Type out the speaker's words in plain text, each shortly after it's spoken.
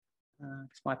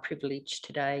It's my privilege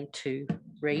today to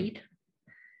read,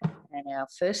 and our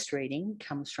first reading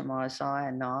comes from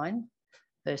Isaiah 9,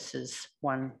 verses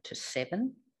 1 to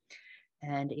 7,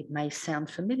 and it may sound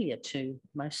familiar to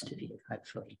most of you,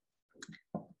 hopefully.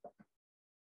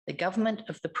 The government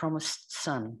of the promised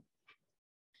son.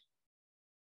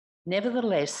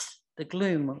 Nevertheless, the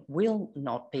gloom will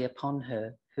not be upon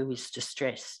her who is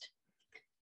distressed.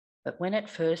 But when at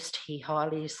first he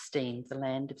highly esteemed the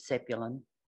land of Zebulun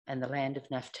and the land of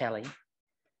Naphtali,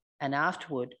 and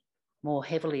afterward more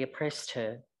heavily oppressed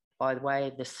her by the way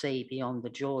of the sea beyond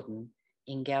the Jordan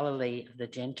in Galilee of the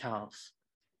Gentiles.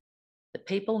 The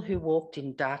people who walked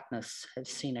in darkness have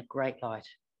seen a great light.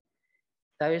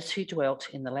 Those who dwelt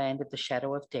in the land of the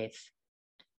shadow of death,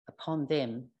 upon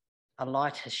them a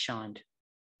light has shined.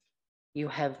 You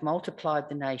have multiplied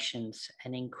the nations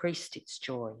and increased its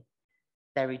joy.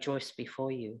 They rejoice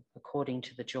before you according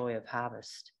to the joy of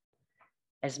harvest,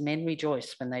 as men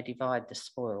rejoice when they divide the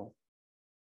spoil.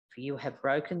 For you have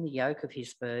broken the yoke of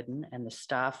his burden and the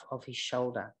staff of his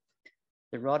shoulder,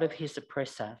 the rod of his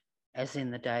oppressor, as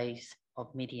in the days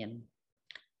of Midian.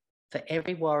 For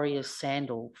every warrior's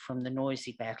sandal from the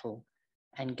noisy battle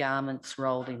and garments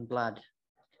rolled in blood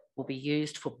will be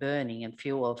used for burning and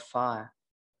fuel of fire.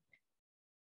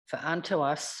 For unto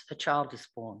us a child is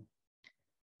born,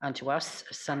 unto us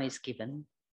a son is given,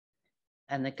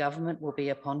 and the government will be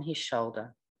upon his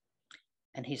shoulder,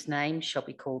 and his name shall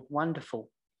be called Wonderful,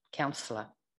 Counselor,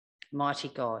 Mighty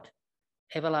God,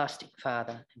 Everlasting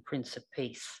Father, and Prince of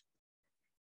Peace.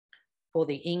 For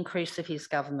the increase of his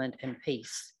government and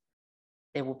peace,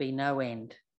 there will be no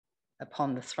end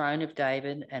upon the throne of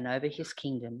David and over his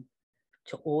kingdom,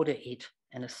 to order it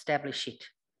and establish it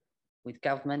with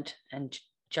government and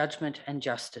judgment and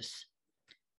justice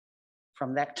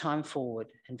from that time forward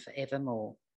and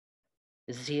forevermore.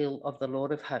 The zeal of the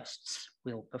Lord of hosts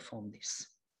will perform this.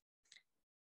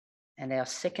 And our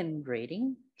second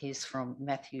reading is from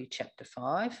Matthew chapter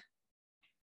 5,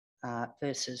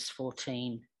 verses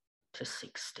 14 to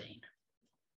 16.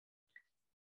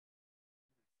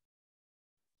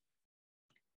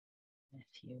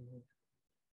 Matthew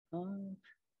 5.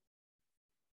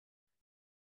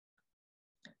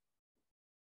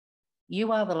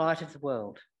 You are the light of the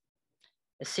world.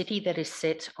 A city that is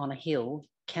set on a hill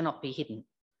cannot be hidden,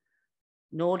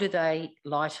 nor do they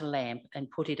light a lamp and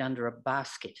put it under a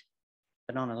basket,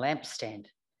 but on a lampstand,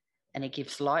 and it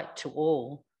gives light to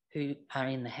all who are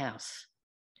in the house.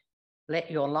 Let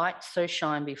your light so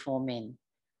shine before men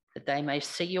that they may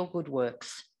see your good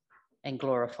works and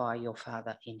glorify your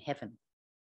Father in heaven.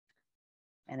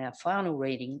 And our final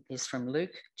reading is from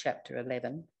Luke chapter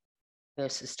 11,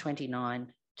 verses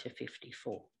 29 to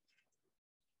 54.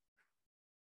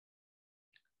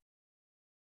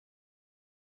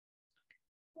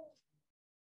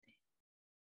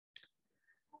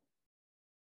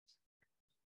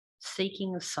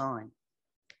 Seeking a sign.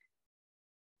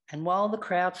 And while the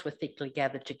crowds were thickly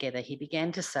gathered together, he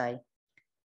began to say,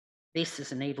 "This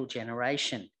is an evil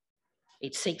generation.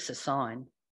 It seeks a sign,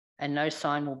 and no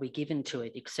sign will be given to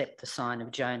it except the sign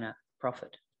of Jonah,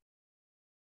 prophet.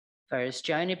 For as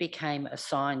Jonah became a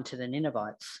sign to the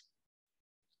Ninevites,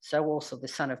 so also the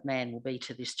Son of Man will be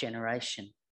to this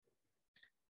generation.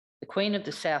 The Queen of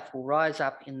the South will rise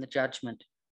up in the judgment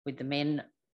with the men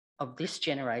of this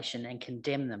generation and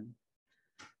condemn them.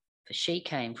 For she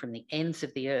came from the ends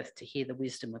of the earth to hear the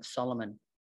wisdom of Solomon.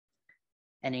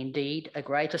 And indeed, a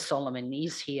greater Solomon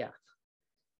is here.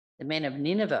 The men of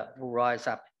Nineveh will rise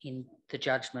up in the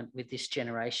judgment with this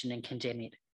generation and condemn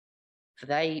it. For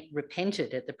they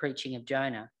repented at the preaching of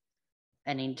Jonah,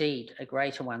 and indeed, a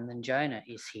greater one than Jonah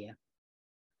is here.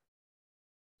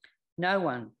 No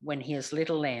one, when he has lit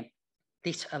a lamp,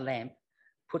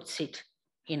 puts it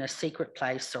in a secret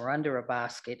place or under a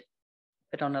basket,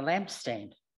 but on a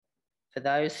lampstand, for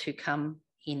those who come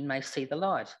in may see the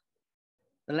light.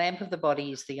 The lamp of the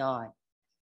body is the eye.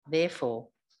 Therefore,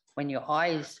 when your eye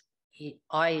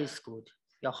is good,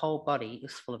 your whole body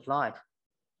is full of light.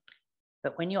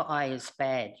 But when your eye is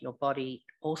bad, your body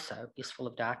also is full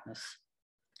of darkness.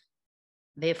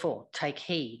 Therefore, take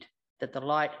heed that the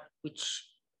light which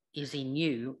is in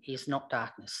you is not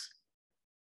darkness.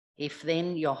 If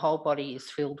then your whole body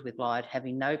is filled with light,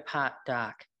 having no part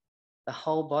dark, the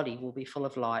whole body will be full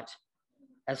of light,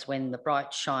 as when the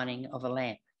bright shining of a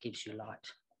lamp gives you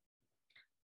light."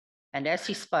 And as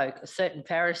he spoke, a certain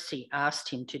Pharisee asked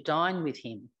him to dine with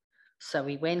him. So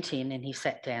he went in and he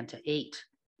sat down to eat.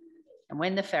 And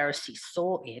when the Pharisee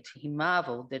saw it, he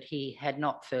marveled that he had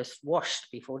not first washed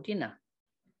before dinner.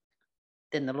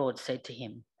 Then the Lord said to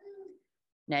him,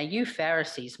 "Now you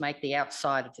Pharisees make the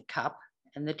outside of the cup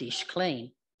and the dish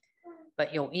clean,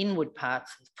 but your inward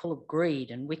parts are full of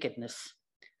greed and wickedness.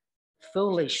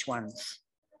 Foolish ones.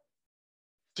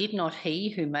 Did not he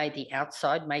who made the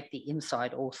outside make the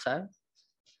inside also?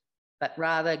 But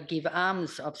rather give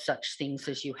alms of such things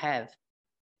as you have,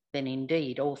 then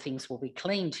indeed all things will be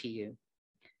clean to you.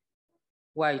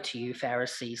 Woe to you,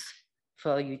 Pharisees,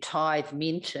 for you tithe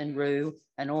mint and rue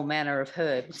and all manner of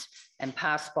herbs, and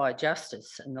pass by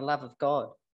justice and the love of God.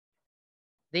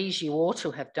 These you ought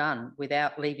to have done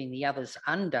without leaving the others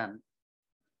undone.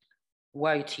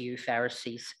 Woe to you,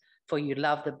 Pharisees, for you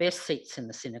love the best seats in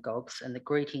the synagogues and the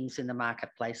greetings in the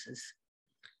marketplaces.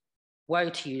 Woe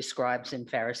to you, scribes and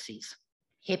Pharisees,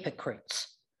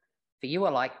 hypocrites, for you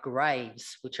are like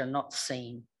graves which are not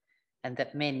seen, and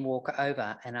that men walk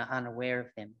over and are unaware of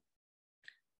them.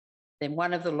 Then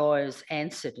one of the lawyers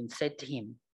answered and said to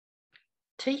him,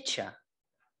 Teacher,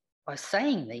 by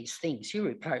saying these things, you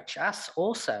reproach us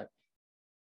also.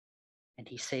 And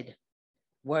he said,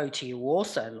 Woe to you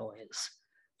also, lawyers,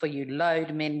 for you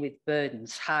load men with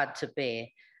burdens hard to bear,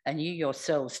 and you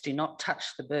yourselves do not touch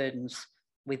the burdens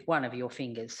with one of your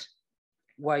fingers.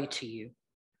 Woe to you,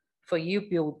 for you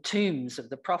build tombs of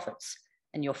the prophets,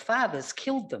 and your fathers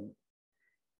killed them.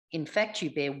 In fact, you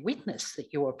bear witness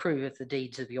that you approve of the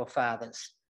deeds of your fathers,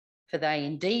 for they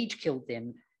indeed killed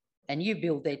them, and you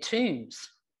build their tombs.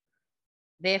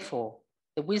 Therefore,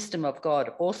 the wisdom of God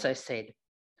also said,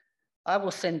 I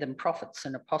will send them prophets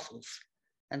and apostles,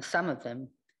 and some of them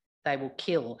they will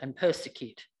kill and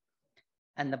persecute.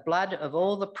 And the blood of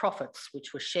all the prophets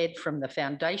which were shed from the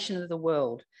foundation of the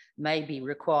world may be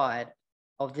required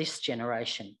of this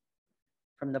generation,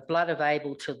 from the blood of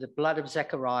Abel to the blood of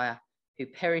Zechariah, who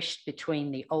perished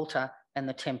between the altar and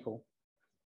the temple.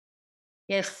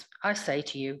 Yes, I say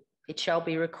to you, it shall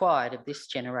be required of this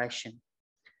generation.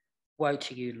 Woe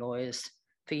to you, lawyers,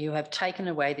 for you have taken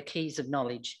away the keys of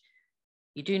knowledge.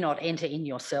 You do not enter in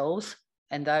yourselves,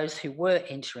 and those who were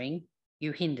entering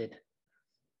you hindered.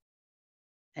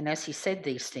 And as he said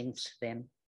these things to them,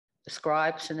 the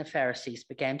scribes and the Pharisees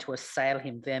began to assail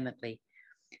him vehemently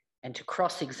and to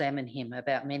cross-examine him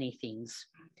about many things,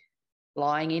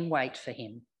 lying in wait for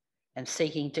him and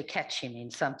seeking to catch him in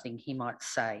something he might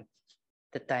say,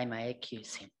 that they may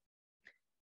accuse him.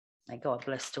 May God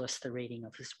bless to us the reading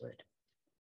of his word.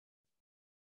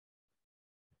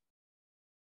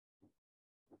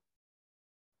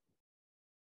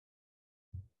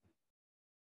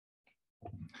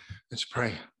 Let's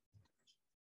pray.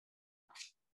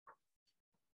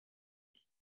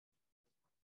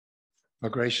 Our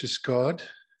gracious God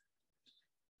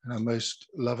and our most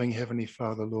loving Heavenly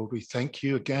Father, Lord, we thank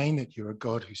you again that you're a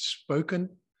God who's spoken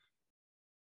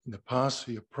in the past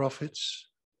through your prophets,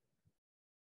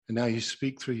 and now you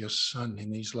speak through your Son in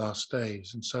these last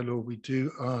days. And so, Lord, we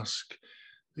do ask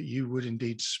that you would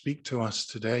indeed speak to us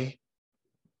today.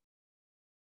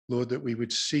 Lord, that we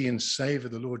would see and savor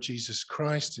the Lord Jesus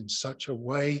Christ in such a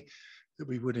way that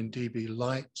we would indeed be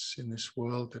lights in this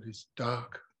world that is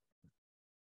dark.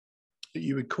 That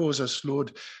you would cause us,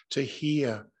 Lord, to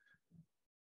hear.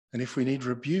 And if we need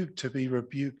rebuke, to be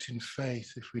rebuked in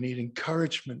faith. If we need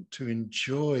encouragement, to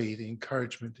enjoy the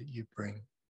encouragement that you bring.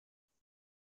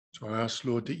 So I ask,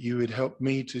 Lord, that you would help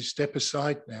me to step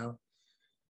aside now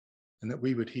and that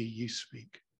we would hear you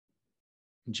speak.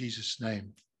 In Jesus'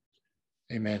 name,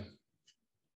 amen.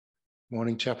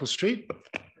 Morning, Chapel Street.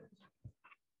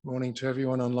 Morning to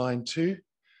everyone online too.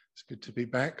 It's good to be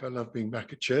back. I love being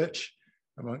back at church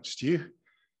amongst you.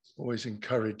 Always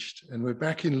encouraged. And we're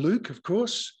back in Luke, of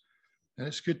course. And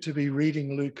it's good to be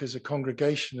reading Luke as a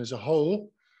congregation as a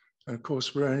whole. And of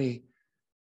course, we're only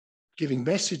giving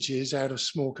messages out of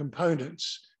small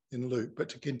components in Luke, but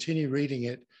to continue reading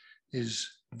it is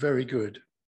very good.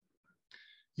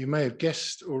 You may have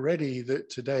guessed already that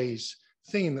today's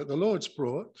theme that the Lord's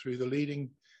brought through the leading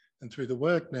and through the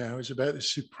word now is about the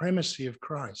supremacy of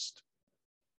Christ.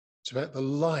 It's about the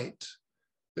light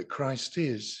that Christ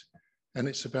is, and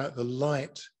it's about the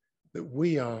light that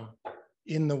we are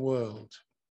in the world.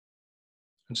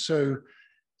 And so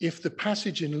if the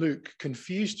passage in Luke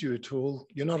confused you at all,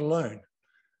 you're not alone.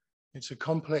 It's a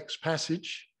complex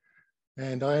passage,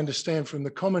 and I understand from the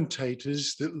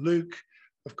commentators that Luke,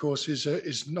 of course,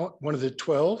 is not one of the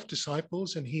 12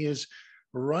 disciples, and he is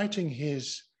writing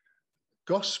his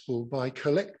gospel by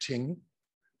collecting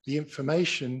the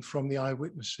information from the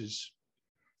eyewitnesses.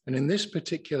 And in this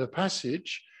particular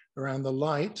passage around the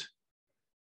light,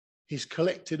 he's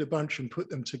collected a bunch and put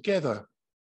them together.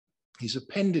 He's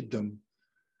appended them.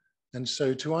 And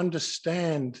so to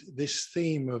understand this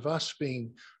theme of us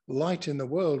being light in the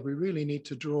world, we really need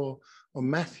to draw on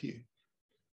Matthew.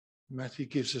 Matthew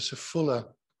gives us a fuller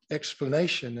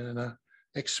explanation and a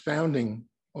expounding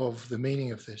of the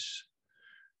meaning of this.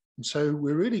 And so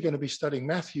we're really going to be studying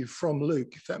Matthew from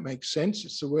Luke, if that makes sense.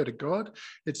 It's the word of God.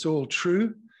 It's all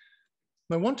true.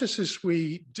 And I want us, as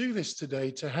we do this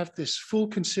today, to have this full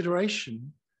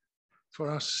consideration for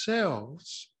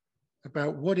ourselves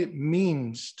about what it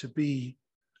means to be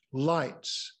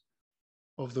lights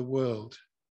of the world.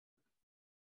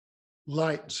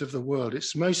 Lights of the world.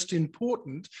 It's most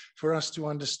important for us to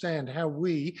understand how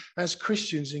we, as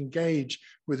Christians, engage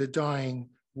with a dying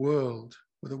world,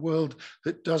 with a world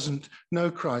that doesn't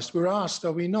know Christ. We're asked,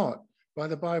 are we not, by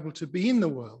the Bible, to be in the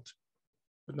world,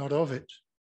 but not of it.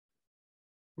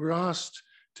 We're asked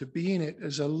to be in it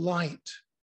as a light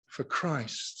for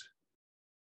Christ.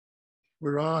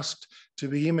 We're asked to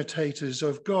be imitators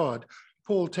of God.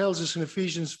 Paul tells us in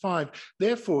Ephesians 5,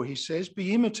 therefore, he says,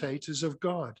 be imitators of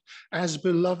God as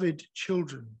beloved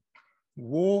children.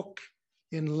 Walk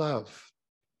in love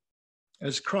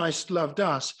as Christ loved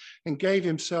us and gave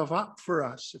himself up for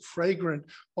us, a fragrant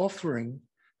offering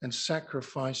and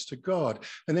sacrifice to God.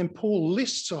 And then Paul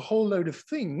lists a whole load of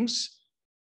things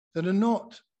that are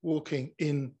not walking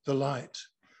in the light,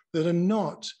 that are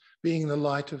not being the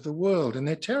light of the world, and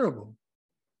they're terrible.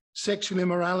 Sexual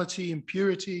immorality,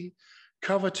 impurity,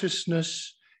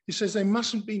 covetousness. He says they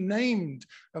mustn't be named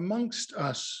amongst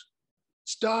us.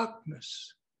 It's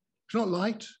darkness. It's not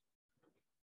light.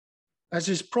 As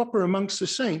is proper amongst the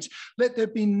saints, let there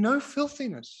be no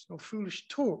filthiness, nor foolish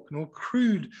talk, nor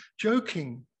crude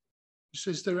joking. He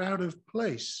says they're out of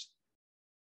place.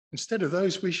 Instead of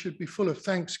those, we should be full of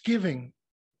thanksgiving.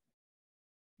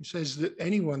 He says that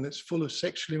anyone that's full of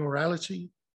sexual immorality,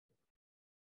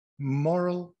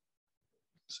 moral,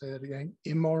 say that again,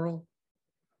 immoral,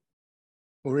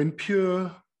 or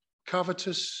impure,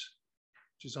 covetous,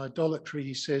 which is idolatry,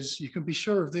 he says, you can be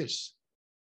sure of this.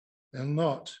 They'll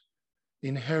not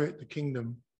inherit the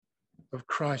kingdom of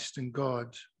Christ and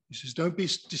God. He says, don't be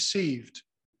deceived.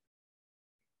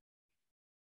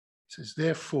 He says,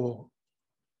 therefore,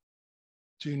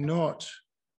 do not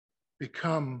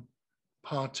become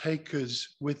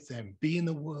partakers with them. Be in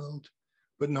the world,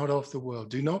 but not of the world.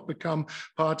 Do not become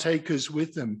partakers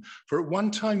with them. For at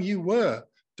one time you were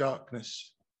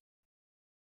darkness,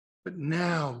 but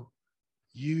now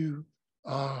you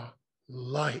are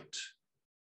light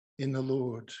in the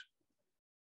Lord.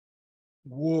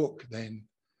 Walk then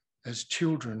as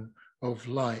children of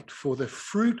light, for the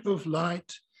fruit of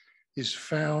light is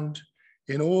found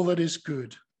in all that is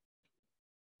good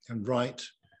and right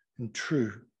and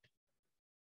true.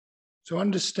 So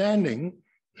understanding,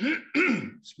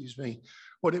 excuse me,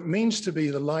 what it means to be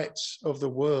the lights of the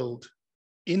world,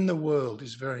 in the world,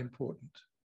 is very important.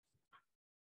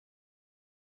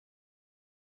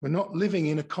 We're not living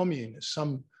in a commune, as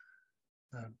some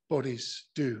bodies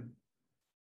do.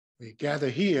 We gather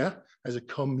here as a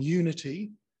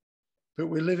community, but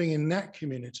we're living in that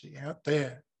community out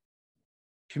there.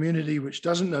 Community which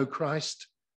doesn't know Christ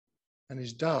and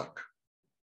is dark.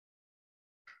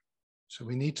 So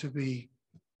we need to be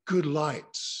good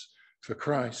lights for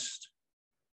Christ.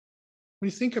 When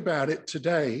you think about it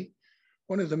today,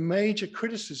 one of the major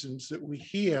criticisms that we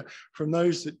hear from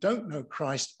those that don't know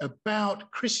Christ about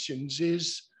Christians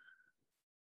is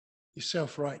you're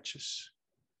self-righteous.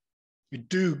 You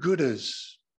do-gooders.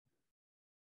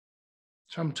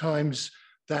 Sometimes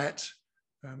that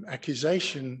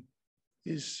accusation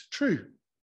is true.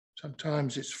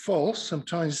 Sometimes it's false.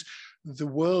 Sometimes the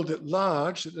world at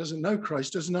large that doesn't know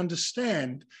Christ doesn't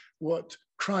understand what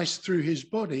Christ through his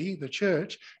body, the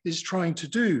church, is trying to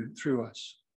do through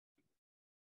us.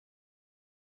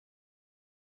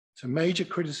 It's a major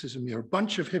criticism. You're a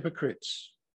bunch of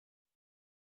hypocrites.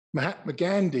 Mahatma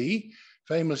Gandhi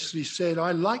famously said,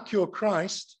 I like your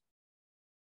Christ,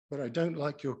 but I don't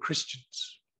like your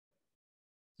Christians.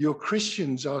 Your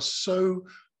Christians are so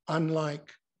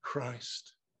unlike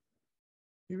Christ.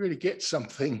 You really get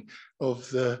something of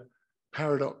the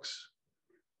paradox,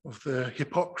 of the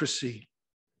hypocrisy.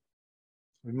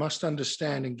 We must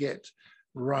understand and get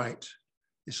right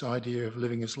this idea of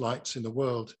living as lights in the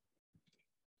world.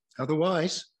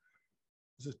 Otherwise,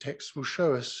 as the text will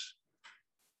show us,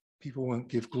 people won't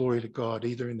give glory to God,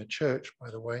 either in the church, by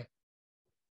the way,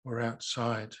 or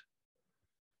outside.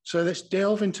 So let's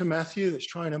delve into Matthew. Let's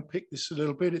try and unpick this a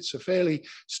little bit. It's a fairly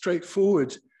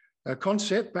straightforward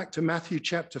concept. Back to Matthew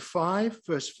chapter 5,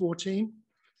 verse 14,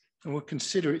 and we'll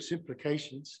consider its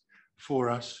implications for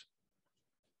us.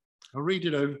 I'll read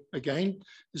it over again.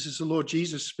 This is the Lord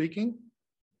Jesus speaking.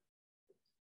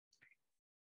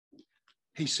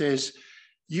 He says,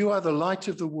 you are the light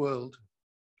of the world.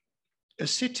 A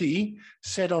city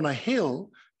set on a hill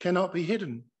cannot be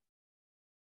hidden.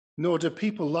 Nor do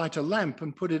people light a lamp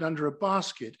and put it under a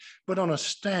basket, but on a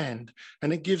stand,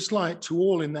 and it gives light to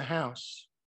all in the house.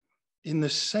 In the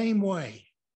same way,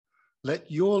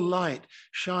 let your light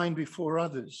shine before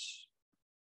others,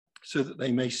 so that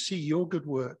they may see your good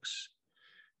works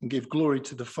and give glory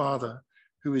to the Father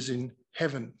who is in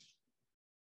heaven.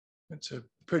 It's a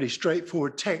pretty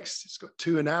straightforward text. It's got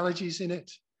two analogies in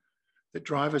it that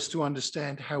drive us to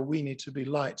understand how we need to be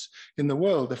lights in the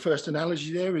world. The first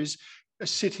analogy there is a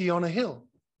city on a hill.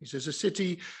 He says, a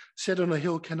city set on a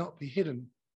hill cannot be hidden.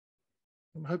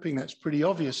 I'm hoping that's pretty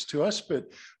obvious to us,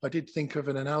 but I did think of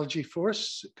an analogy for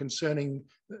us concerning,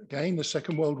 again, the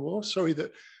Second World War. Sorry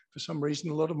that for some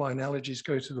reason a lot of my analogies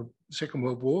go to the Second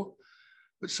World War,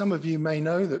 but some of you may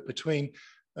know that between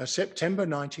September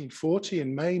 1940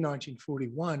 and May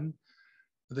 1941,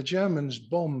 the Germans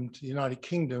bombed the United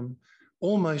Kingdom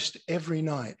almost every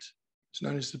night. It's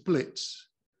known as the Blitz.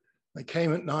 They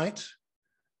came at night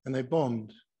and they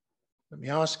bombed. Let me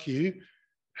ask you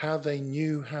how they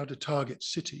knew how to target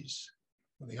cities.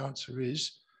 Well, the answer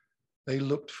is they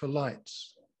looked for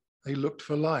lights. They looked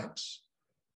for lights.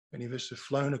 Many of us have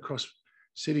flown across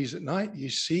cities at night. You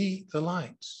see the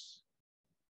lights.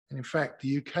 And in fact,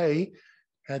 the UK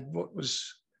had what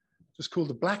was just called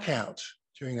the blackout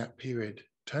during that period.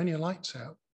 Turn your lights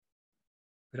out.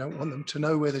 We don't want them to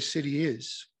know where the city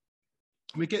is.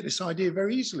 We get this idea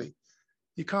very easily.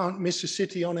 You can't miss a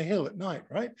city on a hill at night,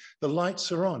 right? The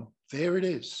lights are on. There it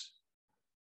is.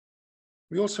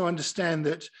 We also understand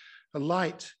that a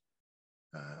light,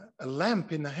 a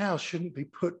lamp in the house shouldn't be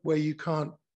put where you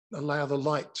can't allow the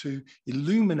light to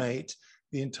illuminate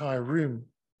the entire room.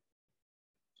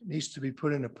 It needs to be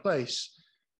put in a place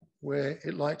where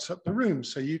it lights up the room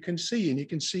so you can see and you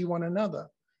can see one another.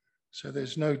 So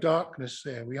there's no darkness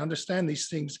there. We understand these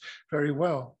things very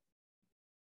well.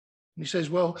 And he says,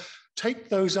 well, take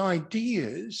those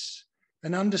ideas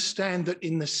and understand that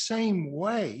in the same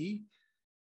way,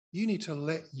 you need to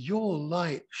let your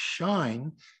light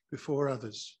shine before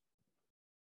others.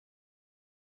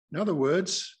 In other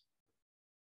words,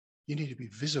 you need to be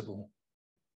visible.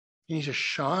 You need to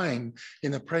shine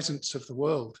in the presence of the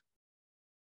world,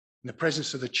 in the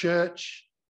presence of the church,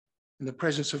 in the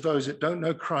presence of those that don't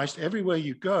know Christ. Everywhere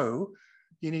you go,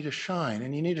 you need to shine,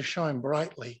 and you need to shine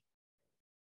brightly.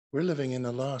 We're living in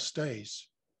the last days.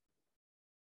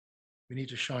 We need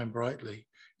to shine brightly.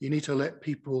 You need to let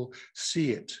people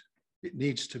see it. It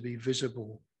needs to be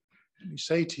visible. Let me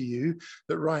say to you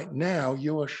that right now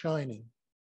you are shining.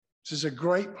 This is a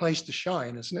great place to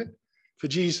shine, isn't it? For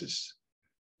Jesus.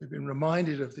 We've been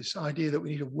reminded of this idea that we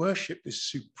need to worship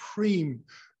this supreme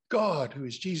God who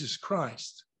is Jesus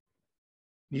Christ.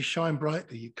 You shine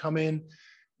brightly. You come in.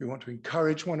 We want to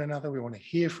encourage one another. We want to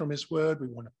hear from his word. We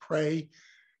want to pray.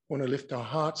 We want to lift our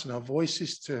hearts and our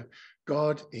voices to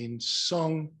God in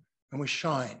song, and we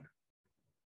shine.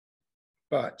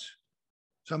 But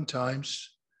sometimes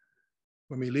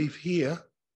when we leave here,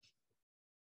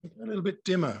 we get a little bit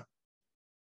dimmer.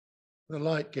 The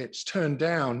light gets turned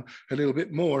down a little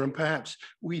bit more, and perhaps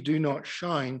we do not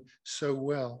shine so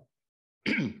well.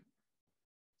 And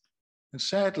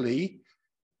sadly,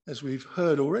 as we've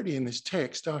heard already in this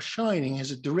text, our shining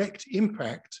has a direct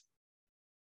impact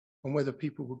on whether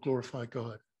people will glorify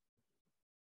God.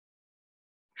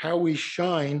 How we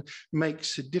shine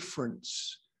makes a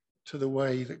difference to the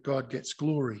way that God gets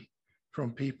glory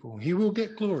from people. He will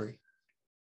get glory.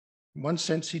 In one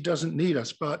sense, he doesn't need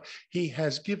us, but he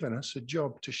has given us a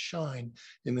job to shine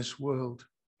in this world.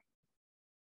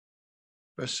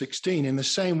 Verse 16, in the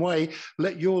same way,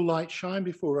 let your light shine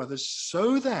before others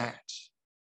so that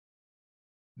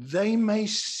they may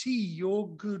see your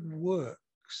good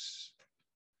works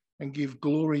and give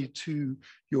glory to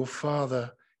your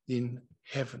Father in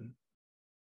heaven.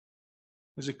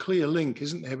 There's a clear link,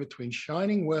 isn't there, between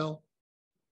shining well,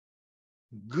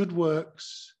 good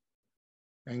works,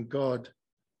 and God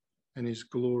and his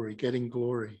glory, getting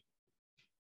glory.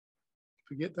 If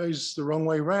we get those the wrong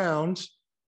way round,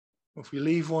 or if we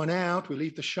leave one out, we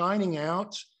leave the shining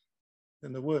out,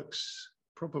 then the works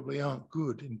probably aren't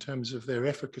good in terms of their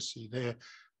efficacy,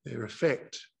 their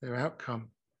effect, their outcome.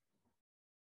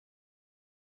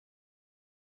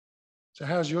 So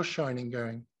how's your shining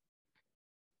going?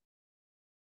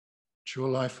 What's your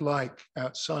life like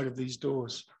outside of these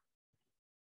doors?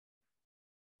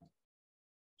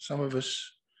 Some of us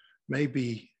may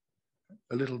be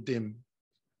a little dim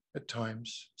at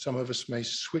times. Some of us may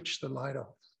switch the light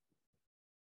off.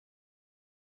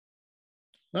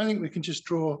 And I think we can just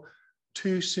draw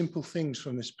two simple things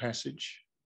from this passage.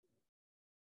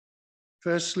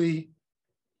 Firstly,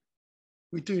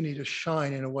 we do need to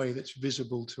shine in a way that's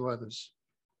visible to others.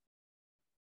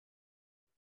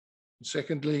 And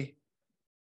secondly,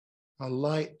 our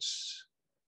lights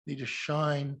need to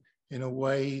shine in a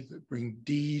way that bring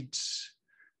deeds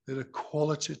that are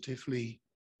qualitatively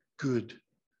good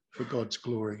for God's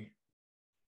glory.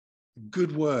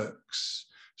 Good works.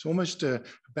 It's almost a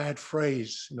bad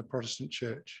phrase in the Protestant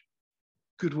church.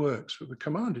 Good works, but we're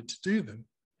commanded to do them.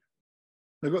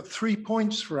 They've got 3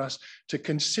 points for us to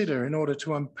consider in order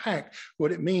to unpack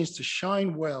what it means to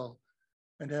shine well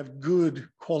and have good,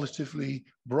 qualitatively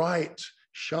bright,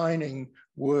 shining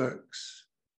works.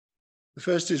 The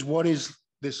first is, what is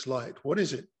this light? What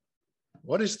is it?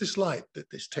 What is this light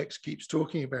that this text keeps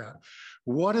talking about?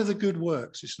 What are the good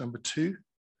works? It's number 2.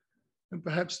 And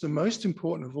perhaps the most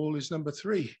important of all is number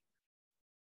 3.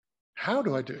 How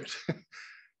do I do it?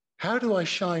 How do I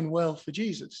shine well for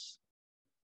Jesus?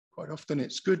 Quite often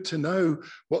it's good to know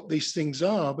what these things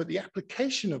are, but the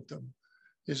application of them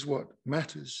is what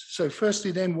matters. So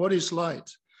firstly then, what is light?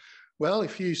 Well,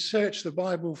 if you search the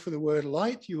Bible for the word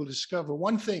light, you will discover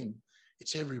one thing: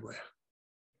 it's everywhere.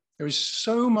 There is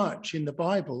so much in the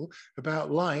Bible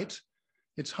about light,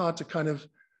 it's hard to kind of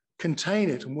contain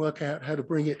it and work out how to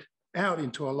bring it out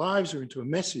into our lives or into a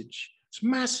message. It's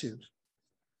massive.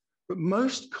 But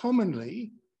most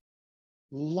commonly,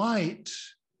 light,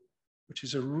 which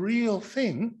is a real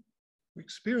thing, we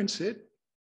experience it,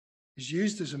 is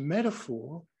used as a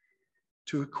metaphor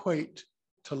to equate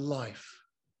to life.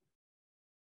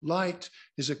 Light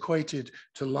is equated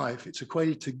to life. It's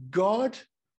equated to God,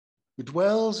 who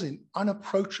dwells in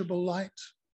unapproachable light,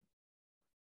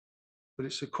 but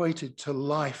it's equated to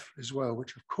life as well,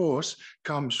 which of course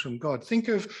comes from God. Think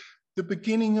of the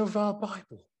beginning of our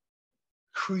Bible,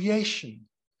 creation.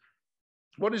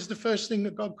 What is the first thing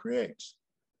that God creates?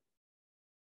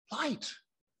 Light.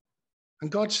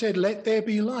 And God said, let there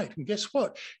be light. And guess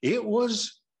what? It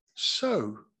was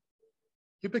so.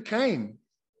 It became.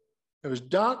 There was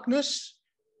darkness.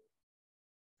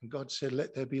 And God said,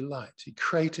 let there be light. He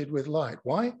created with light.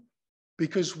 Why?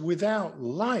 Because without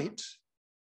light,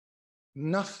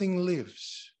 nothing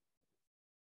lives.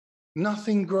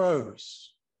 Nothing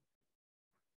grows.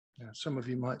 Now, some of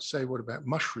you might say, what about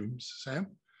mushrooms, Sam?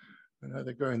 I know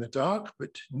they grow in the dark, but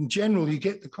in general, you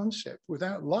get the concept.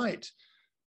 Without light,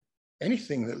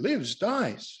 anything that lives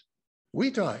dies. We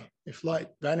die if light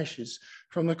vanishes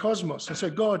from the cosmos. And so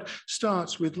God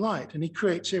starts with light and he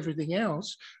creates everything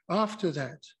else after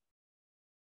that.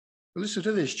 Listen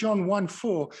to this, John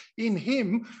 1:4, in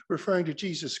him, referring to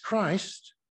Jesus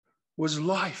Christ, was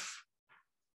life.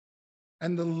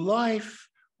 And the life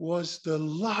was the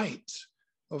light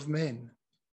of men.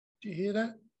 Do you hear that?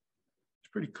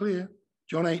 It's pretty clear.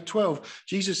 John 8:12,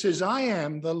 Jesus says, I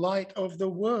am the light of the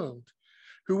world.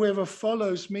 Whoever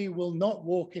follows me will not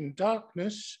walk in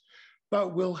darkness,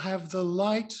 but will have the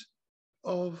light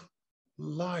of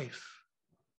life.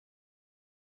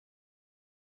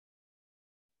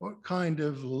 What kind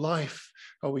of life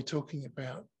are we talking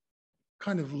about? What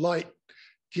kind of light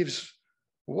gives,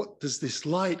 what does this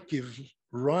light give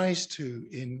rise to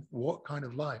in what kind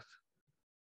of life?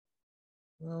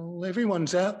 Well,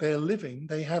 everyone's out there living,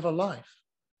 they have a life.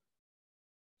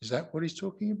 Is that what he's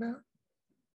talking about?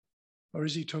 Or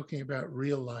is he talking about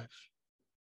real life?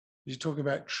 Is he talking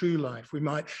about true life? We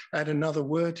might add another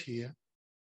word here,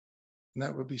 and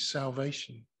that would be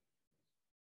salvation.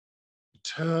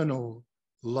 Eternal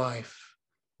life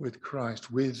with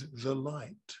Christ, with the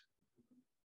light.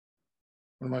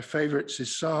 One of my favorites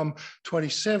is Psalm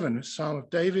 27, a Psalm of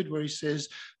David, where he says,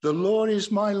 the Lord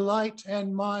is my light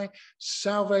and my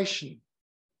salvation.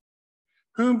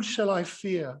 Whom shall I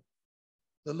fear?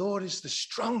 The Lord is the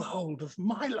stronghold of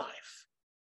my life.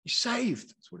 He's saved.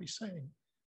 That's what he's saying.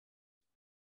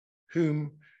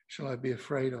 Whom shall I be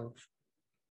afraid of?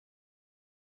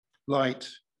 Light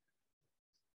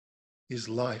is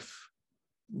life,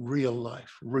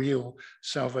 real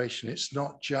salvation. It's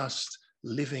not just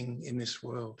living in this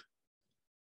world.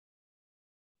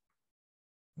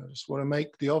 I just want to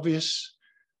make the obvious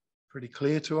pretty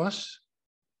clear to us.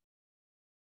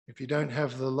 If you don't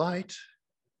have the light,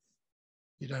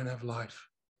 you don't have life.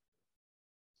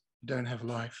 You don't have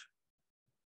life.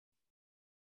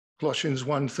 Colossians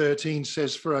 1:13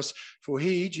 says for us, for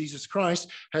he, Jesus Christ,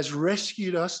 has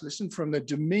rescued us, listen, from the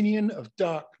dominion of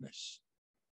darkness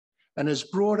and has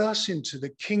brought us into the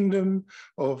kingdom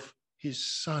of his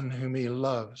Son, whom he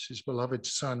loves, his beloved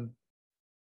Son.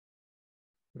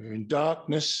 We're in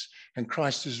darkness, and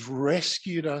Christ has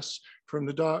rescued us from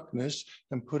the darkness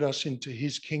and put us into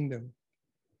his kingdom.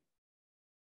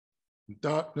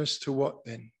 Darkness to what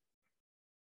then?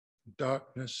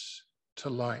 Darkness to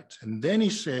light. And then he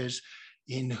says,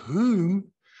 in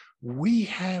whom we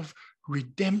have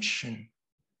redemption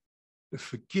the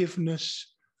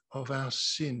forgiveness of our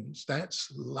sins.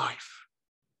 That's life.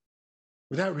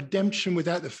 Without redemption,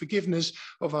 without the forgiveness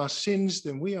of our sins,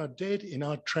 then we are dead in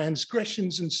our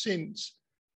transgressions and sins.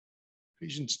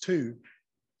 Ephesians 2.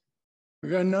 We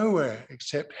go nowhere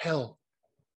except hell.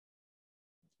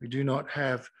 We do not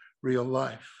have real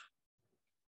life.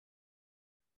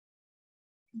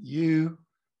 You,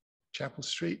 Chapel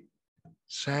Street,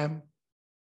 Sam,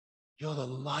 you're the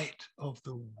light of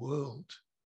the world.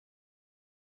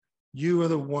 You are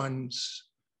the ones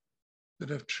that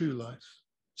have true life.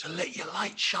 So let your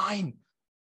light shine.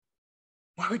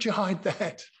 Why would you hide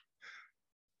that?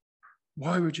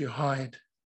 Why would you hide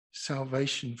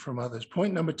salvation from others?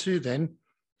 Point number 2 then,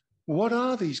 what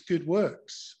are these good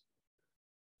works?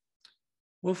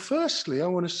 Well, firstly, I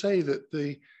want to say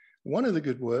that one of the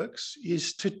good works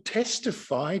is to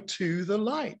testify to the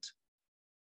light,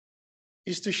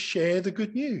 is to share the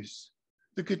good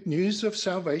news of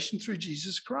salvation through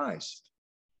Jesus Christ.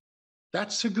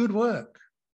 That's a good work.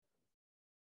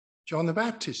 John the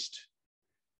Baptist,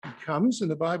 he comes, and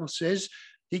the Bible says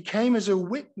he came as a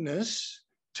witness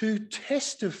to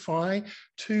testify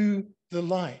to the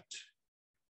light,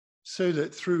 so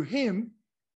that through him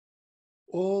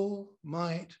all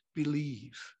might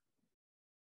believe.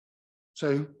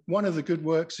 So one of the good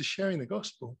works is sharing the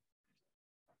gospel.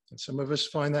 And some of us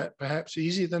find that perhaps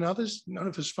easier than others. None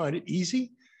of us find it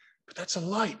easy, but that's a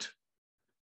light.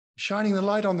 Shining the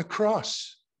light on the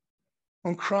cross,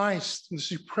 on Christ, and the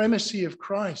supremacy of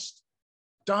Christ,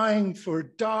 dying for a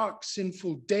dark,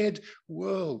 sinful, dead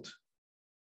world.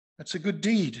 That's a good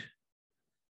deed.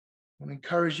 I want to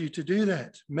encourage you to do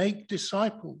that. Make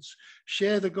disciples,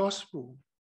 share the gospel.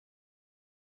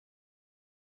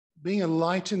 Being a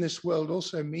light in this world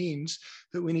also means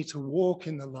that we need to walk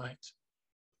in the light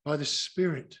by the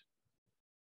Spirit.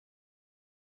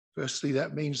 Firstly,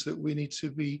 that means that we need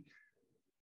to be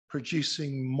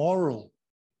producing moral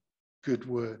good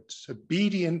words,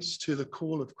 obedience to the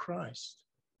call of Christ.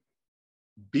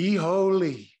 Be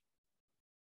holy.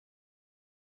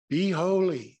 Be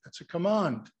holy. That's a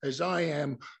command. As I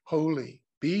am holy.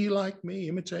 Be like me,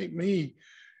 imitate me.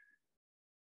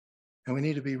 And we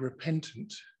need to be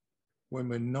repentant when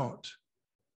we're not,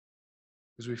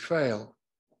 because we fail.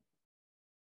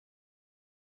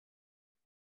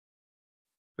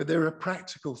 But there are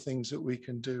practical things that we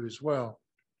can do as well.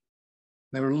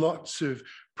 There are lots of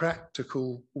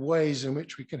practical ways in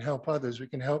which we can help others. We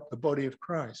can help the body of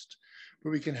Christ, but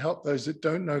we can help those that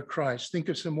don't know Christ. Think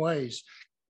of some ways.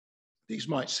 These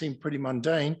might seem pretty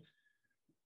mundane,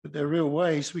 but they're real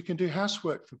ways. We can do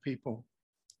housework for people.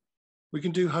 We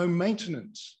can do home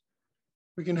maintenance.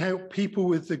 We can help people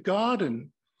with the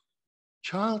garden,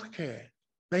 childcare,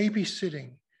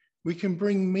 babysitting. We can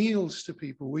bring meals to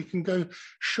people. We can go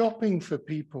shopping for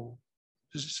people.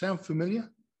 Does it sound familiar?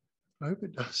 I hope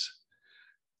it does.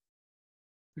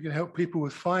 We can help people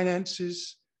with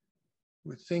finances,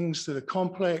 with things that are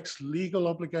complex, legal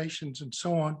obligations, and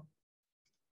so on.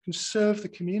 We can serve the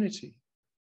community.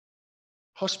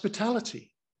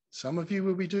 Hospitality. Some of you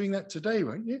will be doing that today,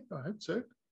 won't you? I hope so.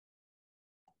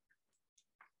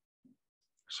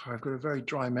 Sorry, I've got a very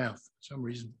dry mouth for some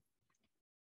reason.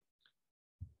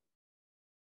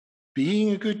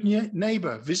 Being a good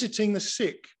neighbor, visiting the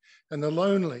sick and the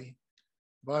lonely.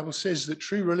 The Bible says that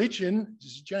true religion,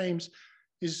 this is James,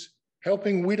 is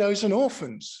helping widows and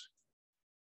orphans.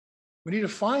 We need to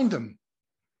find them.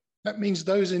 That means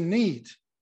those in need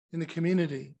in the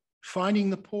community, finding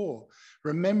the poor,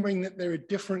 remembering that there are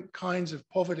different kinds of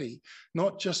poverty,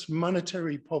 not just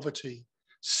monetary poverty,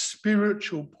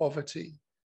 spiritual poverty,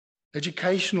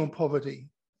 educational poverty.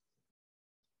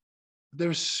 There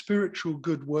are spiritual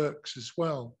good works as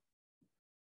well.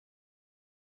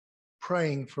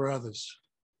 Praying for others.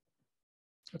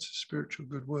 That's a spiritual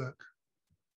good work.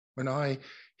 When I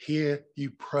hear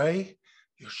you pray,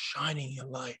 you're shining your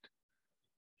light.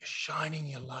 You're shining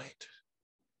your light.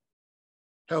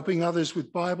 Helping others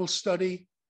with Bible study.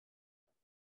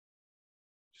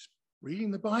 Just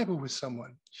reading the Bible with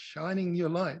someone. Shining your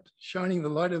light. Shining the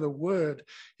light of the word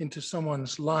into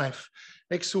someone's life.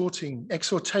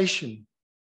 Exhortation.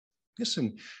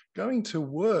 Listen, going to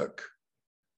work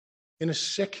in a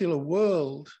secular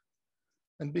world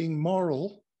and being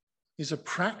moral is a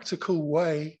practical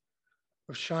way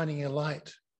of shining a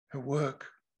light at work.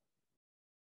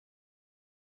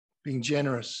 Being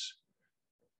generous,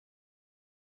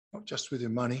 not just with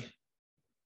your money,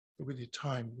 but with your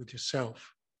time, with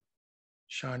yourself,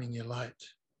 shining your light.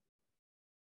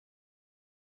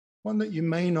 One that you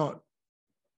may not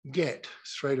get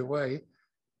straight away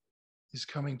is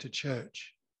coming to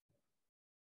church.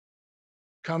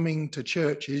 coming to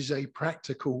church is a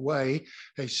practical way,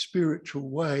 a spiritual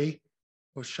way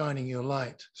of shining your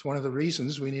light. It's one of the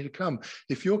reasons we need to come.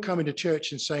 If you're coming to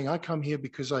church and saying, I come here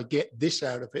because I get this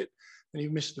out of it, then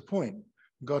you've missed the point.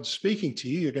 God's speaking to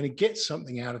you, you're going to get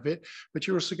something out of it, but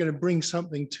you're also going to bring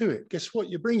something to it. Guess what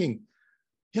you're bringing?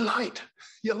 Your light,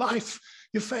 your life,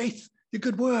 your faith, your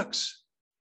good works.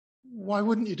 Why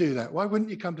wouldn't you do that? Why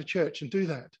wouldn't you come to church and do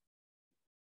that?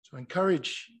 So I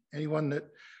encourage anyone that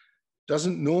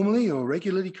doesn't normally or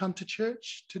regularly come to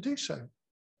church to do so,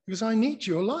 because I need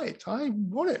your light. I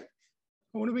want it.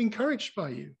 I want to be encouraged by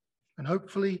you, and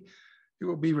hopefully it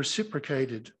will be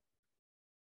reciprocated.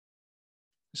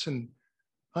 Listen,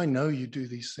 I know you do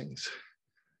these things,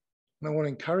 and I want to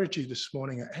encourage you this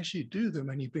morning that as you do them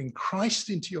and you bring Christ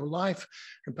into your life,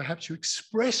 and perhaps you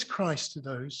express Christ to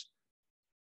those,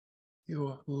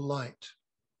 your light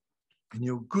and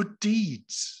your good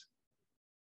deeds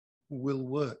will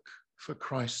work for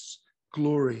Christ's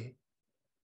glory.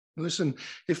 Listen,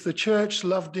 if the church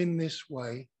loved in this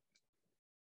way,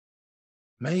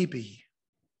 maybe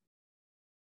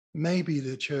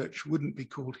the church wouldn't be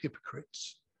called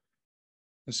hypocrites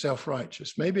and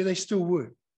self-righteous. Maybe they still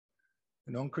would.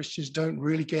 The non-Christians don't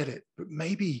really get it, but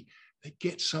maybe they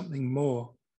get something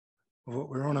more of what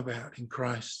we're on about in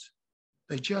Christ.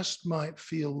 They just might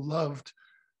feel loved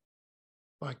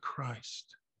by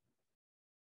Christ,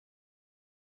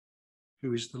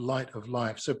 who is the light of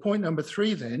life. So point number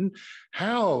 3 then,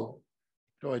 how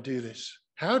do I do this?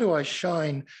 How do I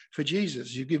shine for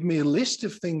Jesus? You give me a list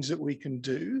of things that we can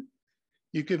do.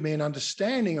 You give me an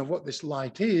understanding of what this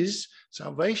light is,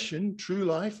 salvation, true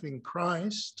life in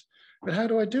Christ. But how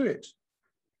do I do it?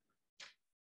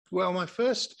 Well, my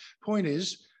first point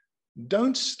is,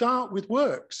 don't start with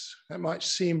works. That might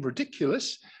seem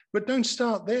ridiculous, but don't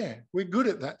start there. We're good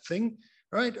at that thing,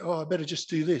 right? Oh, I better just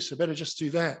do this. I better just do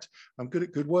that. I'm good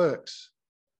at good works.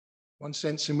 One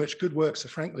sense in which good works are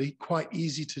frankly quite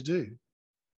easy to do.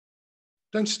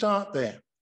 Don't start there.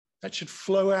 That should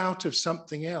flow out of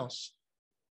something else.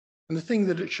 And the thing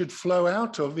that it should flow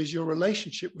out of is your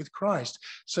relationship with Christ.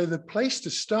 So the place to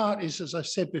start is, as I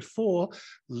said before,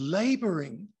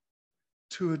 laboring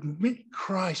to admit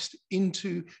Christ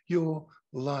into your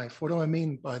life. What do I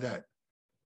mean by that?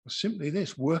 Well, simply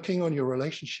this, working on your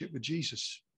relationship with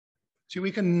Jesus. See,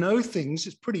 we can know things.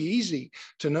 It's pretty easy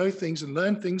to know things and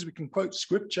learn things. We can quote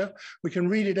scripture. We can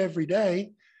read it every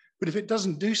day. But if it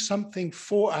doesn't do something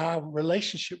for our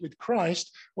relationship with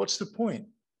Christ, what's the point?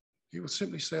 He will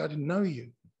simply say, I didn't know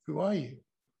you. Who are you?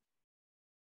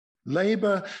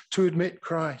 Labor to admit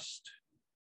Christ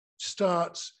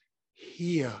starts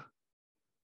here,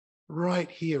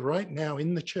 right now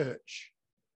in the church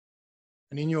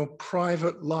and in your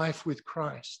private life with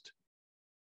Christ.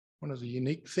 One of the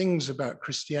unique things about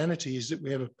Christianity is that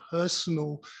we have a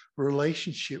personal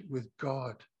relationship with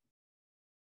God.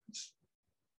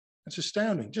 It's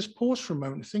astounding. Just pause for a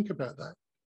moment and think about that.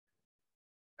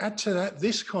 Add to that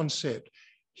this concept.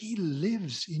 He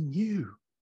lives in you.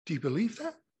 Do you believe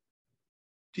that?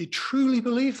 Do you truly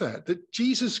believe that? That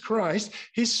Jesus Christ,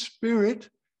 his Spirit,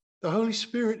 the Holy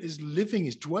Spirit is living,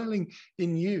 is dwelling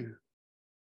in you.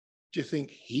 Do you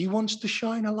think he wants to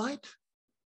shine a light?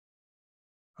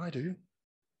 I do.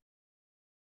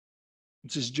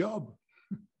 It's his job.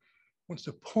 He wants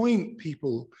to point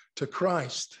people to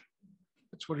Christ.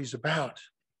 That's what he's about.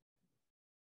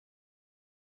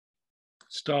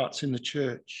 Starts in the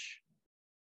church.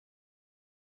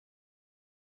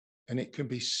 And it can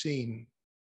be seen.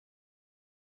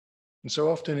 And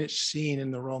so often it's seen in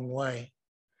the wrong way.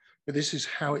 But this is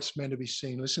how it's meant to be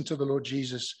seen. Listen to the Lord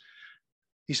Jesus.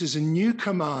 He says, a new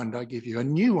command I give you, a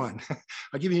new one.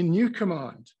 I give you a new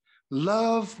command.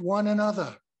 Love one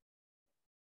another.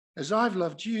 As I've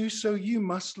loved you, so you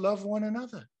must love one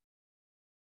another.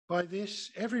 By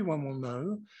this, everyone will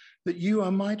know that you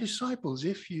are my disciples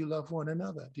if you love one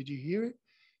another. Did you hear it?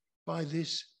 By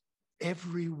this,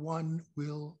 everyone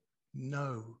will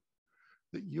know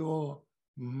that you're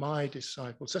my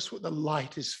disciples. That's what the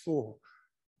light is for.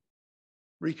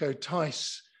 Rico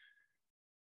Tice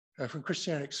from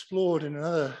Christianity Explored in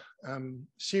another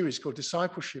series called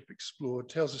Discipleship Explored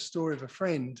tells a story of a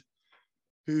friend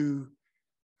who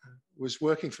was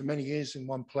working for many years in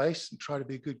one place and tried to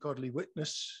be a good godly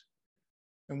witness.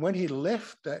 And when he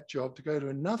left that job to go to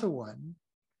another one,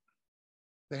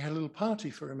 they had a little party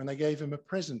for him and they gave him a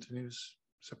present. And he was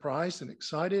surprised and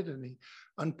excited. And he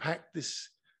unpacked this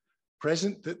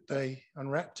present that they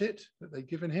unwrapped it, that they'd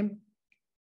given him.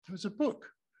 It was a book.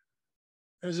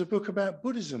 It was a book about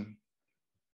Buddhism.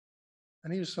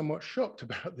 And he was somewhat shocked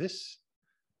about this.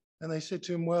 And they said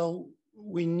to him, well,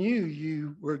 we knew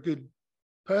you were a good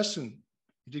person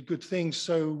You did good things,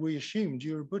 so we assumed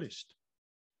you were a Buddhist.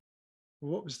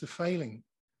 Well, what was the failing?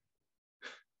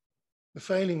 The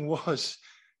failing was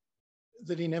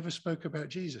that he never spoke about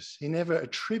Jesus. He never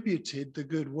attributed the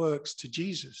good works to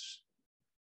Jesus.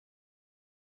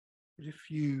 But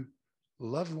if you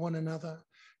love one another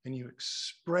and you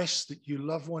express that you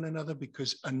love one another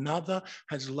because another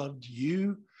has loved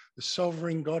you, the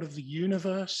sovereign God of the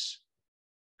universe,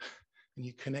 and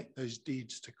you connect those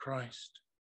deeds to Christ.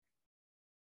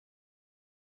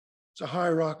 It's a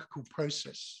hierarchical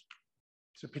process.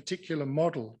 It's a particular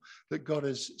model that God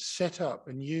has set up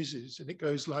and uses, and it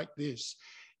goes like this.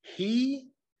 He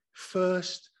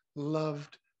first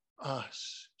loved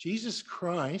us. Jesus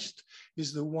Christ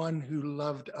is the one who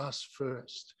loved us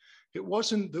first. It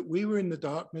wasn't that we were in the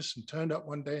darkness and turned up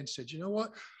one day and said, you know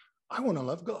what? I want to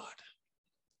love God.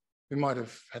 We might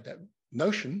have had that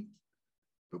notion,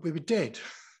 but we were dead.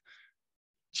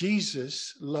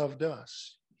 Jesus loved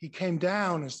us. He came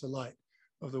down as the light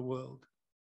of the world.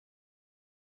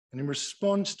 And in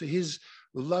response to his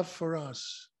love for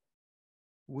us,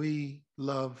 we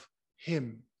love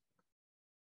him.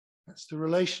 That's the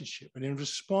relationship. And in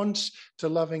response to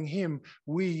loving him,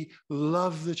 we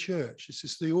love the church. This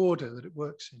is the order that it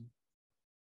works in.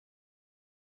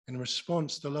 In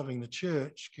response to loving the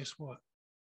church, guess what?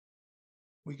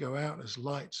 We go out as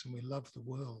lights and we love the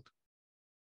world.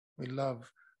 We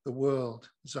love the world.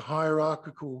 It's a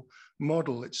hierarchical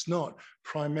model. It's not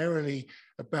primarily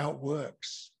about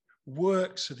works.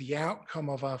 Works are the outcome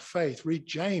of our faith. Read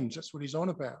James, that's what he's on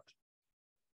about.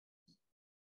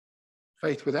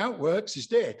 Faith without works is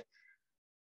dead.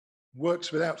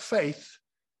 Works without faith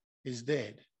is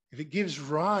dead. If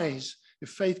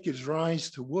faith gives rise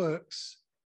to works,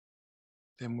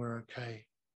 then we're okay.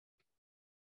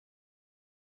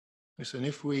 Listen,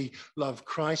 if we love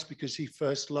Christ because he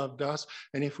first loved us,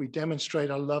 and if we demonstrate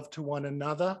our love to one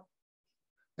another,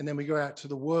 and then we go out to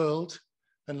the world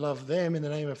and love them in the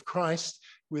name of Christ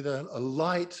with a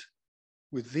light,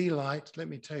 with the light, let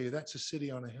me tell you, that's a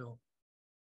city on a hill.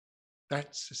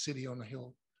 That's a city on a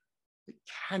hill. It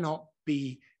cannot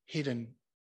be hidden.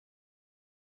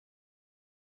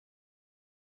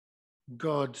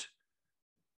 God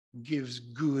gives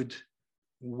good,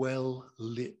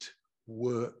 well-lit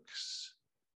works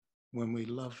when we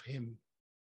love him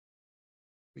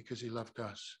because he loved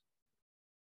us.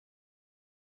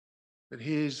 But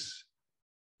here's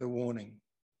the warning.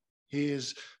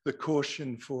 Here's the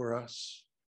caution for us.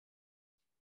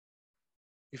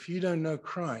 If you don't know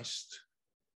Christ,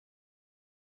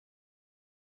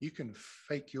 you can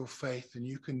fake your faith and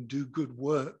you can do good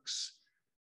works,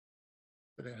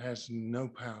 but it has no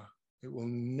power. It will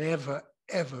never,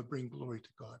 ever bring glory to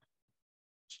God.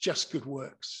 It's just good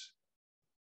works.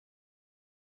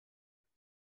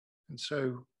 And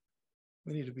so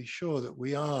we need to be sure that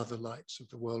we are the lights of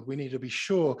the world. We need to be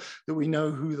sure that we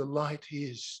know who the light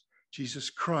is, Jesus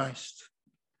Christ.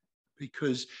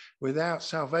 Because without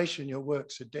salvation, your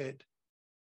works are dead.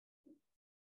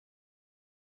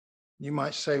 You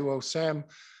might say, well, Sam,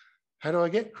 how do I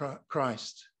get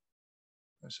Christ?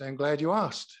 I say, I'm glad you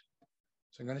asked.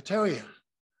 So I'm going to tell you.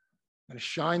 I'm going to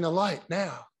shine the light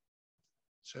now.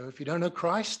 So if you don't know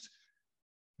Christ,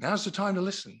 now's the time to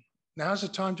listen. Now's the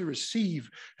time to receive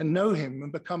and know him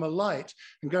and become a light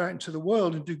and go out into the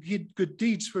world and do good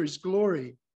deeds for his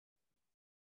glory.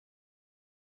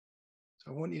 So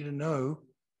I want you to know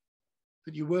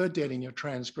that you were dead in your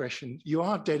transgression. You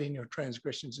are dead in your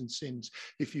transgressions and sins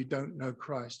if you don't know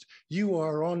Christ. You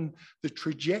are on the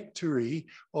trajectory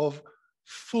of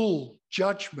full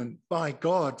judgment by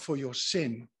God for your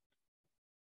sin.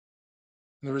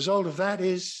 And the result of that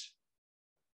is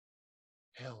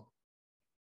hell.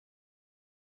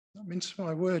 Not mince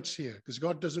my words here, because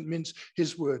God doesn't mince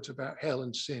his words about hell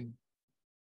and sin.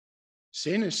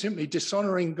 Sin is simply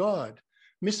dishonoring God,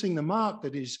 missing the mark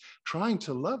that is trying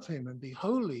to love him and be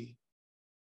holy.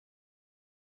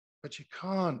 But you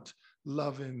can't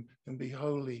love him and be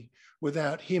holy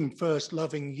without him first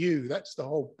loving you. That's the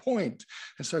whole point.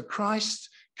 And so Christ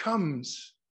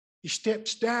comes, he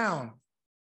steps down.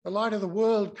 The light of the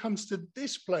world comes to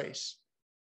this place.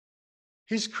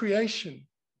 His creation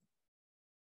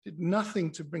did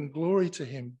nothing to bring glory to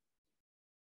him.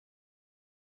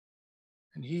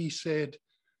 And he said,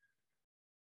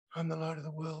 I'm the light of the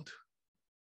world.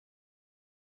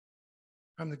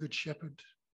 I'm the good shepherd.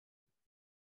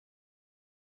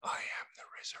 I am the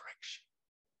resurrection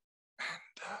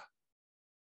and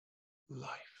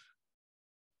life.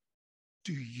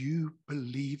 Do you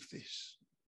believe this?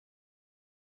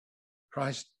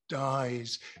 Christ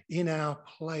dies in our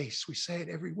place. We say it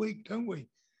every week, don't we?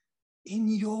 In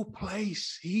your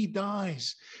place, he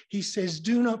dies. He says,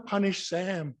 do not punish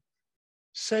Sam.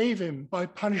 Save him by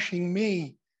punishing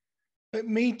me. Let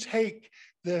me take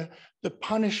the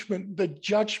punishment, the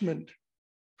judgment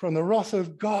from the wrath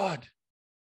of God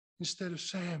instead of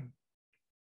Sam.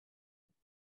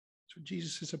 That's what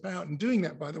Jesus is about. And doing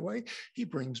that, by the way, he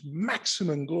brings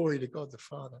maximum glory to God the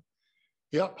Father.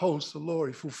 He upholds the law.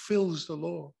 He fulfills the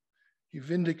law. He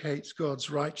vindicates God's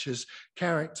righteous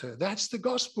character. That's the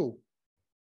gospel.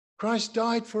 Christ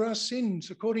died for our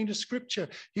sins according to Scripture.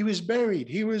 He was buried.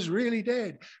 He was really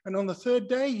dead. And on the third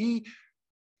day, he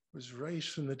was raised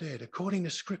from the dead according to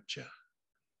Scripture,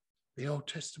 the Old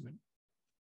Testament.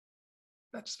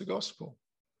 That's the gospel.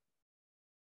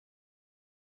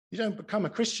 You don't become a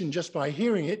Christian just by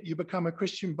hearing it. You become a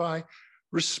Christian by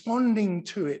responding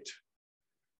to it.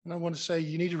 And I want to say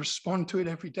you need to respond to it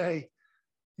every day.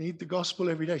 You need the gospel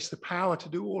every day. It's the power to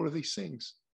do all of these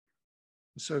things.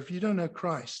 And so if you don't know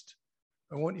Christ,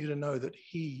 I want you to know that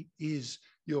he is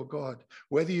your God,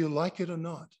 whether you like it or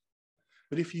not.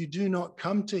 But if you do not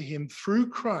come to him through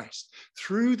Christ,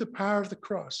 through the power of the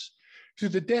cross, through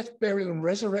the death, burial, and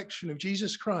resurrection of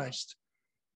Jesus Christ,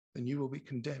 then you will be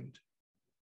condemned.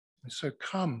 And so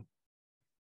come,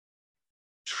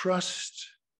 trust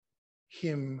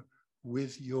him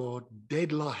with your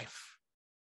dead life,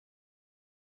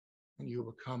 and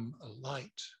you'll become a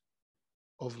light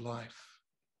of life.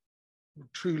 You'll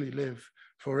truly live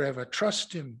forever.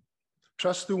 Trust him.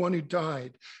 Trust the one who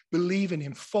died. Believe in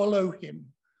him. Follow him.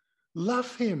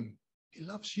 Love him. He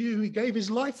loves you. He gave his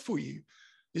life for you.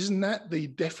 Isn't that the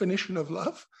definition of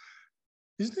love?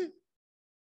 Isn't it?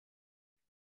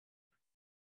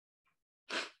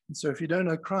 And so if you don't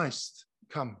know Christ,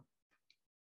 come.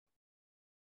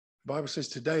 The Bible says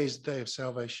today is the day of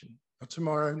salvation. Not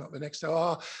tomorrow, not the next day.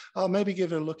 I'll maybe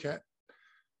give it a look at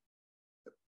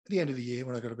the end of the year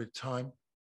when I've got a bit of time.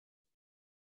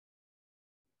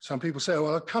 Some people say,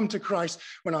 well, I'll come to Christ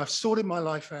when I've sorted my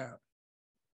life out,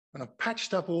 when I've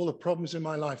patched up all the problems in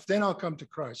my life, then I'll come to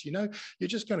Christ. You know, you're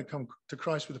just going to come to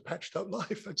Christ with a patched up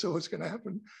life. That's all that's going to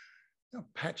happen.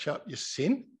 Don't patch up your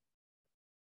sin.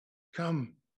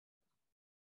 Come,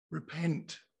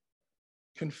 repent,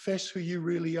 confess who you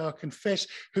really are, confess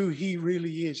who he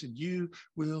really is, and you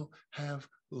will have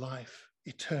life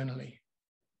eternally.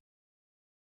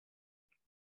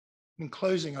 In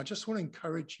closing, I just want to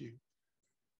encourage you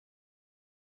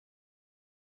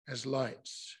as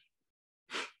lights.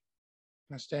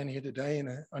 I stand here today in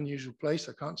an unusual place.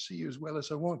 I can't see you as well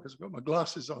as I want because I've got my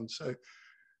glasses on.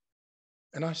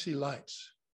 And I see lights.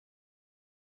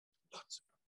 Lots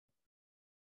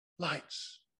of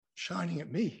lights shining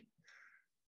at me.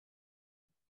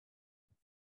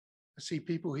 I see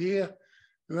people here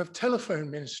who have telephone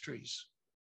ministries.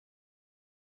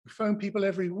 We phone people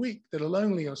every week that are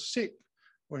lonely or sick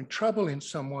or in trouble in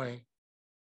some way.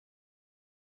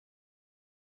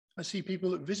 I see people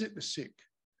that visit the sick.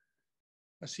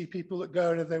 I see people that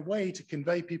go out of their way to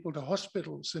convey people to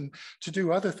hospitals and to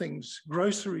do other things,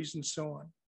 groceries and so on.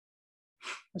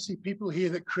 I see people here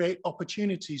that create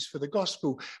opportunities for the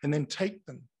gospel and then take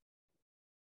them.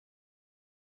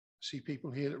 I see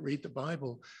people here that read the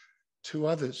Bible to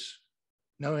others,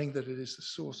 knowing that it is the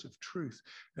source of truth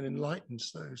and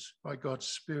enlightens those by God's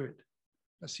Spirit.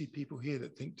 I see people here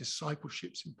that think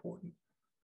discipleship's important.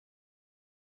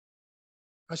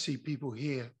 I see people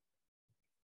here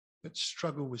that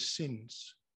struggle with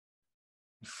sins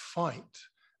and fight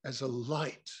as a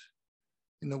light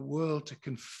in the world to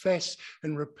confess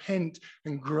and repent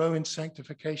and grow in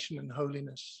sanctification and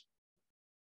holiness.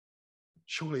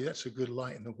 Surely that's a good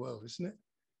light in the world, isn't it?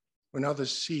 When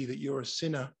others see that you're a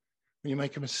sinner, when you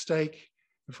make a mistake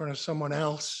in front of someone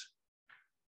else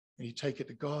and you take it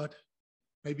to God,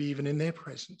 maybe even in their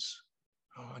presence.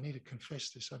 Oh, I need to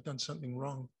confess this. I've done something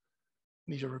wrong.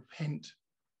 I need to repent.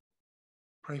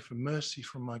 Pray for mercy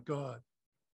from my God.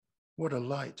 What a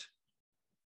light.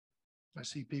 I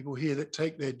see people here that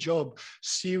take their job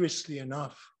seriously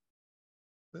enough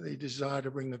that they desire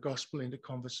to bring the gospel into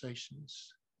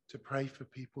conversations, to pray for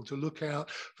people, to look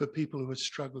out for people who are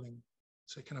struggling.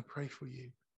 Say, can I pray for you?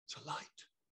 It's a light.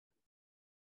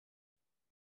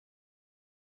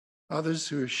 Others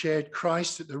who have shared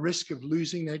Christ at the risk of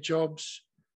losing their jobs.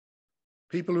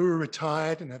 People who are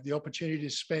retired and have the opportunity to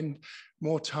spend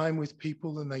more time with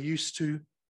people than they used to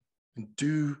and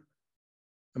do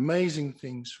amazing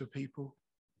things for people.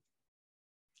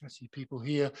 I see people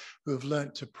here who have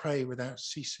learnt to pray without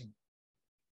ceasing,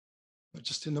 not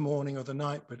just in the morning or the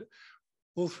night, but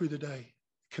all through the day.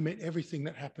 Commit everything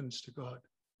that happens to God.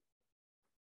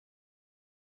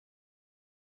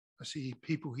 I see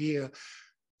people here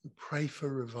who pray for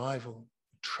revival,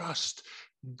 trust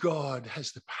God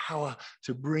has the power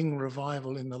to bring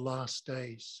revival in the last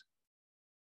days.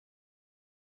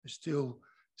 I still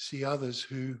see others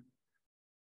who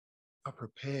are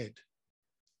prepared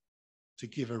to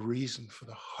give a reason for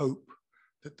the hope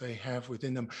that they have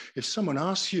within them. If someone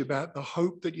asks you about the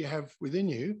hope that you have within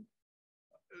you,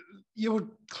 you're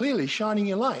clearly shining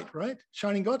your light, right?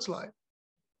 Shining God's light.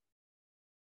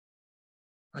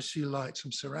 I see lights.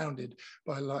 I'm surrounded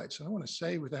by lights. And I want to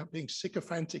say, without being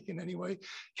sycophantic in any way,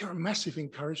 you're a massive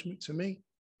encouragement to me.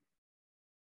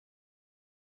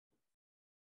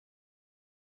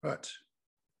 But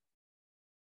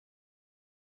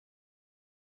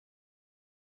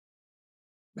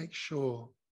make sure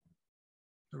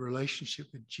the relationship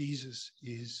with Jesus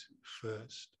is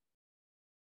first.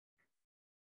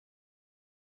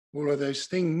 All of those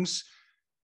things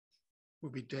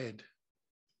will be dead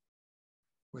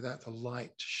without the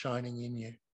light shining in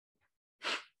you.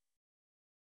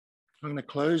 I'm going to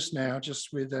close now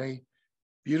just with a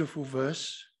beautiful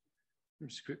verse from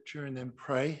Scripture and then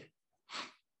pray.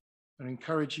 I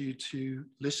encourage you to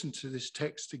listen to this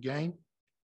text again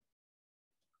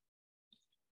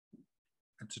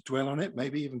and to dwell on it.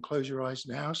 Maybe even close your eyes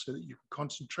now so that you can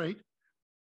concentrate.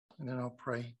 And then I'll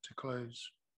pray to close.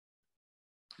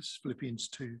 This is Philippians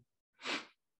 2.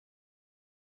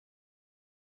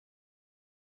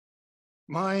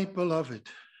 My beloved,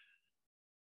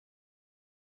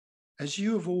 as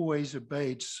you have always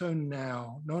obeyed, so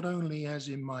now, not only as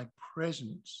in my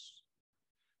presence,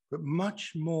 but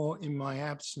much more in my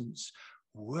absence,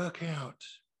 work out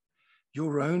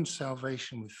your own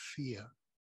salvation with fear,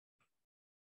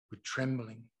 with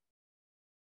trembling.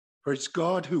 For it's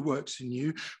God who works in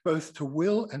you, both to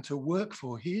will and to work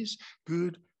for his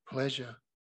good pleasure.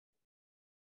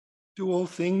 Do all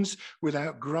things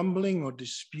without grumbling or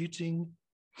disputing,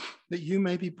 that you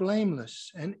may be blameless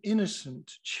and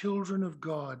innocent children of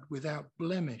God without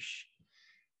blemish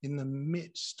in the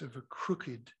midst of a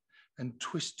crooked and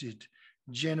twisted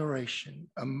generation,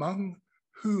 among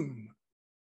whom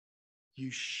you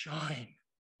shine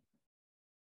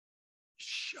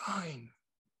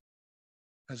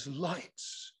as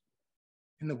lights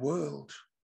in the world,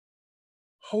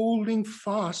 holding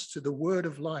fast to the word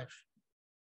of life,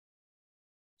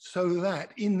 so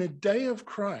that in the day of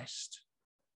Christ,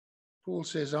 Paul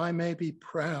says, I may be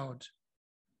proud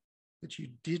that you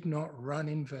did not run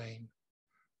in vain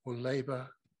or labor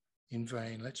in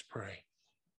vain. Let's pray.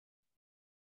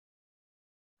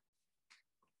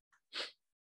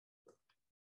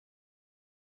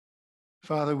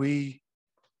 Father, we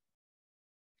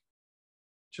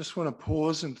just want to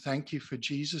pause and thank you for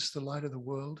Jesus, the light of the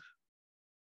world,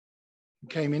 who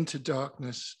came into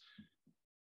darkness,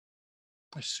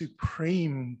 a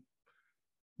supreme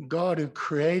God who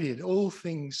created all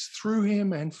things through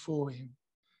him and for him,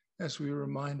 as we were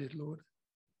reminded, Lord,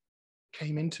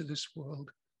 came into this world.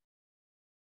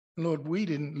 Lord, we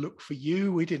didn't look for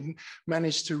you. We didn't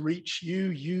manage to reach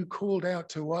you. You called out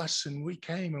to us and we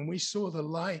came and we saw the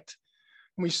light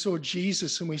and we saw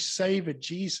Jesus and we savored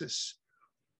Jesus.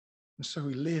 And so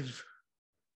we live.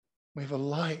 We have a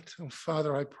light. And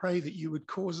Father, I pray that you would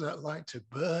cause that light to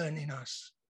burn in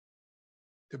us.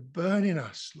 To burn in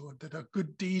us, Lord, that our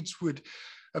good deeds would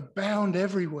abound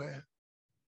everywhere,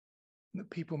 and that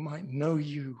people might know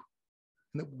you,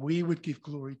 and that we would give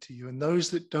glory to you, and those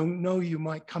that don't know you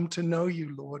might come to know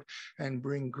you, Lord, and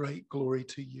bring great glory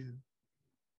to you.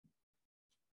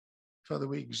 Father,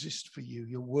 we exist for you.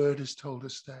 Your word has told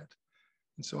us that.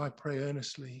 And so I pray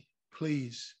earnestly,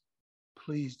 please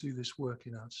do this work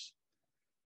in us.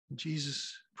 In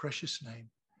Jesus' precious name,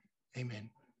 amen.